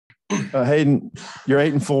Hayden, you're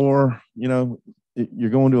 8-4. You know, you're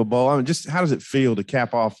going to a bowl. I mean, just how does it feel to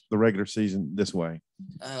cap off the regular season this way?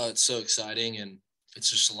 Oh, it's so exciting, and it's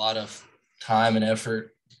just a lot of time and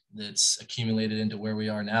effort that's accumulated into where we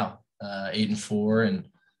are now, 8-4, and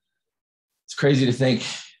it's crazy to think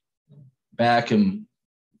back in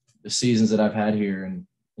the seasons that I've had here, and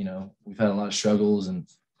you know, we've had a lot of struggles, and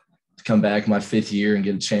to come back my 5th year and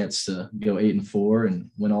get a chance to go 8-4 and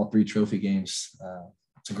win all 3 trophy games.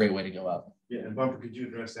 It's a great way to go out. Yeah, and Bumper, could you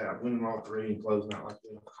address that? Winning all 3 and closing out like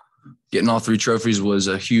that? Getting all 3 trophies was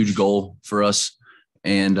a huge goal for us.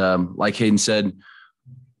 And like Hayden said,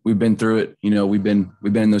 we've been through it. You know, we've been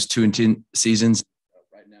in those 2-10 seasons.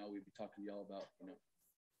 Right now, we'd be talking to y'all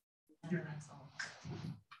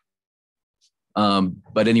about,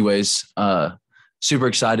 but anyways, super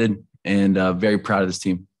excited and very proud of this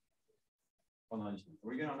team. Are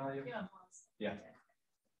we good on audio? Yeah.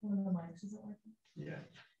 One of the mics isn't working. Yeah.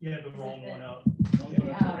 You had the wrong one out.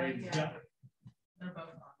 Yeah. They're both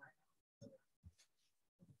on.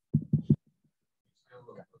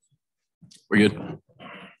 We're good.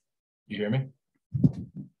 You hear me?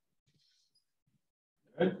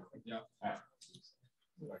 Good? Yeah.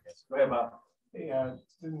 Go ahead, Bob. Hey,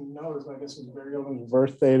 didn't notice, I guess it was Barry Owen's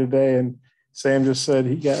birthday today, and Sam just said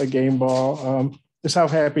he got a game ball. Just how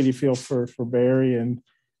happy do you feel for Barry and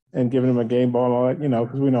giving him a game ball and all that, you know,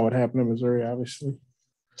 because we know what happened in Missouri, obviously.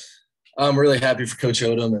 I'm really happy for Coach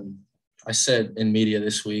Odom, and I said in media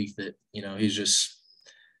this week that, you know, he's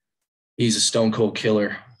a stone cold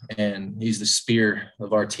killer, and he's the spear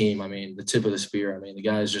of our team. I mean, the tip of the spear. I mean, the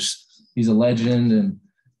guy's he's a legend, and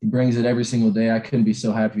he brings it every single day. I couldn't be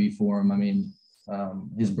so happy for him. I mean,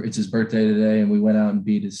 it's his birthday today, and we went out and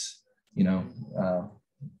beat his,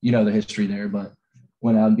 the history there, but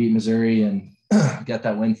went out and beat Missouri and got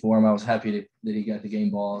that win for him. I was happy that he got the game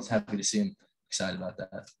ball. I was happy to see him excited about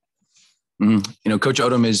that. Mm-hmm. You know, Coach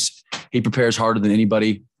Odom he prepares harder than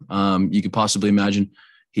anybody you could possibly imagine.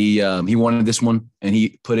 He wanted this one, and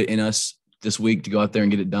he put it in us this week to go out there and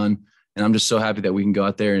get it done. And I'm just so happy that we can go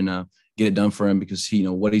out there and get it done for him, because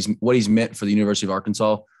what he's meant for the University of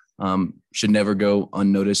Arkansas should never go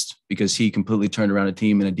unnoticed, because he completely turned around a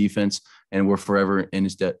team and a defense, and we're forever in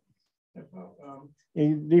his debt.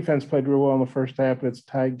 Defense played real well in the first half, but it's a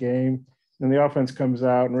tight game. And the offense comes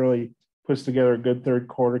out and really puts together a good third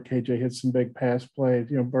quarter. KJ hit some big pass plays,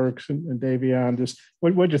 Burks and Davion. Just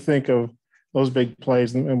what'd you think of those big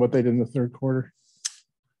plays and what they did in the third quarter?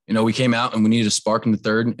 We came out and we needed a spark in the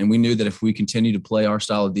third, and we knew that if we continue to play our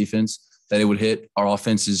style of defense, that it would hit our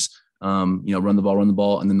offenses, run the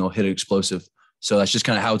ball, and then they'll hit it explosive. So that's just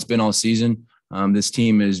kind of how it's been all season. This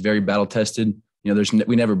team is very battle tested.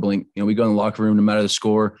 We never blink. We go in the locker room no matter the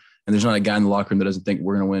score, and there's not a guy in the locker room that doesn't think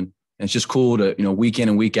we're going to win. And it's just cool to, week in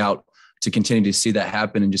and week out, to continue to see that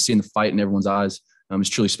happen and just seeing the fight in everyone's eyes. It's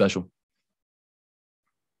truly special.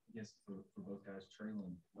 Yes, for both guys,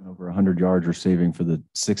 Traylon went over 100 yards receiving for the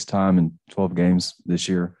 6th time in 12 games this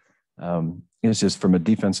year. It's just from a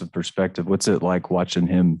defensive perspective, what's it like watching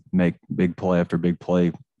him make big play after big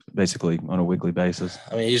play, basically on a weekly basis?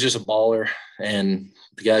 I mean, he's just a baller, and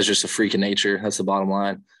the guy's just a freak of nature. That's the bottom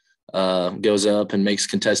line. Goes up and makes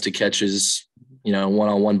contested catches,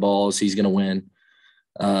 one-on-one balls, he's going to win.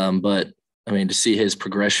 But I mean, to see his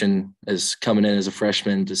progression as coming in as a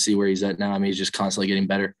freshman, to see where he's at now, I mean, he's just constantly getting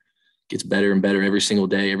better, gets better and better every single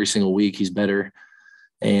day, every single week. He's better.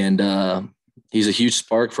 And he's a huge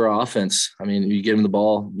spark for our offense. I mean, you give him the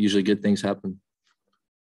ball, usually good things happen.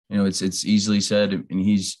 It's easily said, and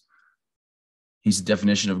he's the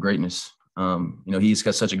definition of greatness. He's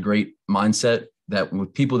got such a great mindset that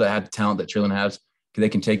with people that have the talent that Traylon has, they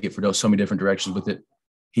can take it for so many different directions with it.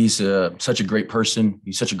 He's such a great person.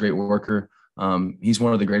 He's such a great worker. He's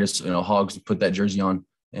one of the greatest, hogs to put that jersey on.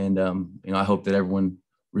 And, I hope that everyone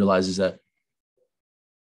realizes that.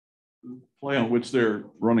 Play on which their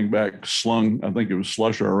running back slung, I think it was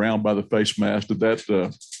Slusher, around by the face mask. Did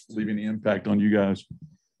that leave any impact on you guys?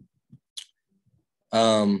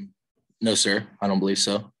 No, sir. I don't believe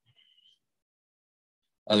so.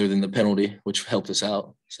 Other than the penalty, which helped us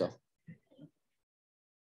out. So.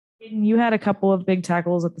 You had a couple of big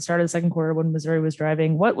tackles at the start of the second quarter when Missouri was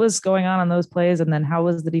driving. What was going on those plays? And then how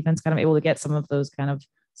was the defense kind of able to get some of those kind of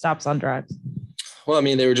stops on drives? Well, I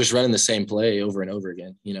mean, they were just running the same play over and over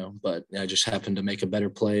again, but I just happened to make a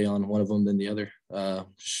better play on one of them than the other,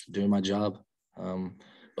 just doing my job.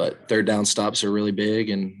 But third down stops are really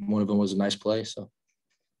big, and one of them was a nice play. So.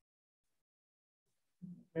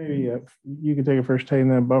 Maybe you can take a first take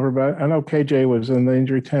and then Bumper, but I know KJ was in the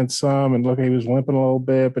injury tent some, and he was limping a little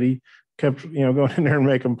bit, but he kept, going in there and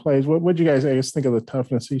making plays. What did you guys, think of the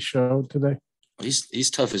toughness he showed today?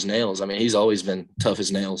 He's tough as nails. I mean, he's always been tough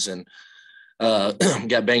as nails, and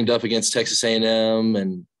got banged up against Texas A&M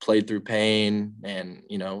and played through pain. And,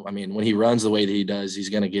 you know, I mean, when he runs the way that he does, he's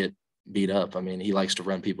going to get beat up. I mean, he likes to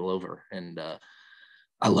run people over, and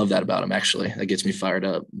I love that about him, actually. That gets me fired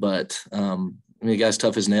up. But, I mean, the guy's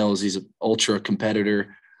tough as nails. He's an ultra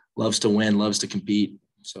competitor, loves to win, loves to compete.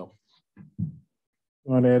 So.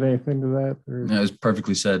 Want to add anything to that? Or? No, it was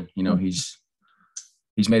perfectly said. You know, he's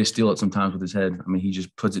made us steal it sometimes with his head. I mean, he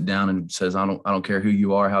just puts it down and says, I don't care who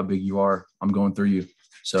you are, how big you are, I'm going through you.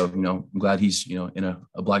 So, you know, I'm glad he's, you know, in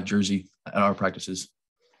a black jersey at our practices.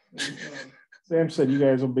 Sam said you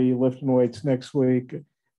guys will be lifting weights next week,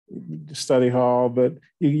 study hall, but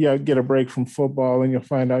you get a break from football and you'll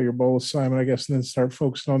find out your bowl assignment, I guess, and then start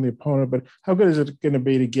focusing on the opponent. But how good is it going to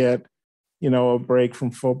be to get, you know, a break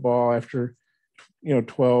from football after, you know,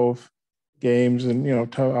 12 games and, you know,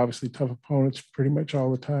 obviously tough opponents pretty much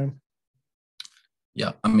all the time?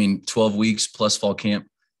 Yeah. I mean, 12 weeks plus fall camp,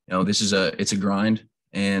 you know, it's a grind,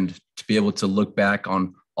 and to be able to look back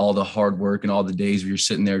on all the hard work and all the days where you're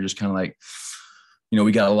sitting there just kind of like, you know,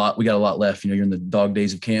 we got a lot left. You know, you're in the dog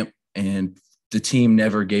days of camp, and the team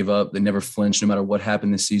never gave up. They never flinched no matter what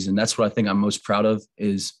happened this season. That's what I think I'm most proud of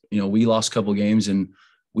is, you know, we lost a couple of games and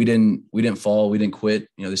we didn't fall. We didn't quit.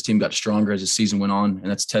 You know, this team got stronger as the season went on, and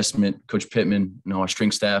that's testament Coach Pittman, you know, our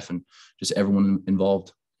strength staff, and just everyone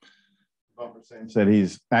involved. Bumper Sam said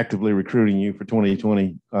he's actively recruiting you for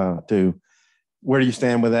 2022. Where do you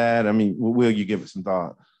stand with that? I mean, will you give it some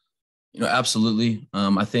thought? You know, absolutely.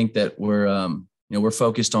 I think that we're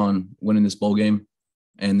focused on winning this bowl game,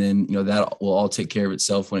 and then, you know, that will all take care of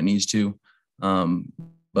itself when it needs to.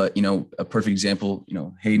 But, you know, a perfect example, you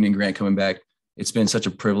know, Hayden and Grant coming back. It's been such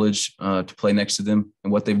a privilege to play next to them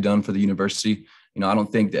and what they've done for the university. You know, I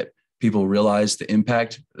don't think that people realize the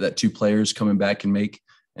impact that two players coming back can make.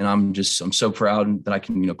 And I'm so proud that I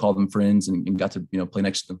can, you know, call them friends and got to, you know, play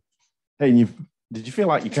next to them. Hey, did you feel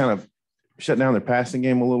like you kind of shut down their passing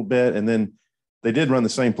game a little bit? And then they did run the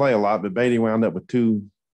same play a lot, but Beatty wound up with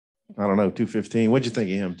 215. What'd you think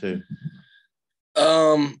of him too?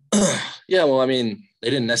 Yeah, well, I mean, they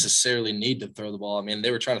didn't necessarily need to throw the ball. I mean,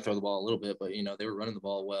 they were trying to throw the ball a little bit, but, you know, they were running the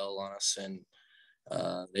ball well on us, and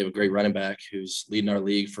they have a great running back who's leading our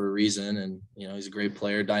league for a reason. And, you know, he's a great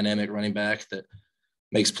player, dynamic running back that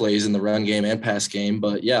makes plays in the run game and pass game.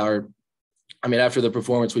 But yeah, after the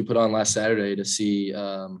performance we put on last Saturday, to see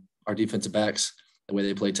our defensive backs, the way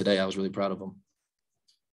they played today, I was really proud of them.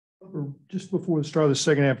 Just before the start of the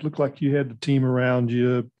second half, it looked like you had the team around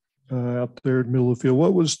you out there in the middle of the field.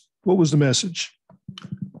 What was the message?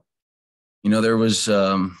 You know, there was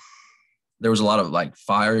a lot of like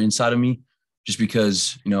fire inside of me, just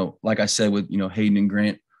because, you know, like I said, with, you know, Hayden and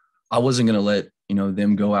Grant, I wasn't going to let, you know,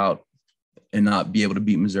 them go out and not be able to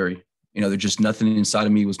beat Missouri. You know, there's just nothing inside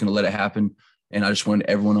of me was going to let it happen. And I just wanted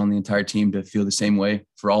everyone on the entire team to feel the same way.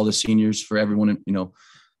 For all the seniors, for everyone, you know,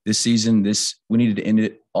 this season, we needed to end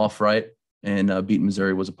it off right, and beating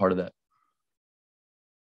Missouri was a part of that.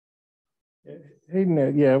 Hayden,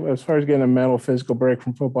 as far as getting a mental, physical break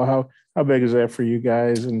from football, how big is that for you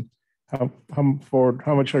guys, and how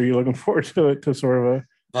much are you looking forward to it? To sort of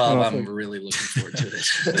I'm really looking forward to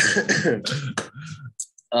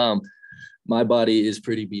it. My body is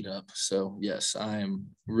pretty beat up, so yes, I am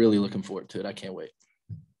really looking forward to it. I can't wait.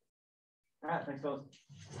 All right, thanks, fellas.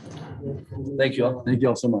 Thank you all. Thank you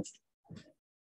all so much.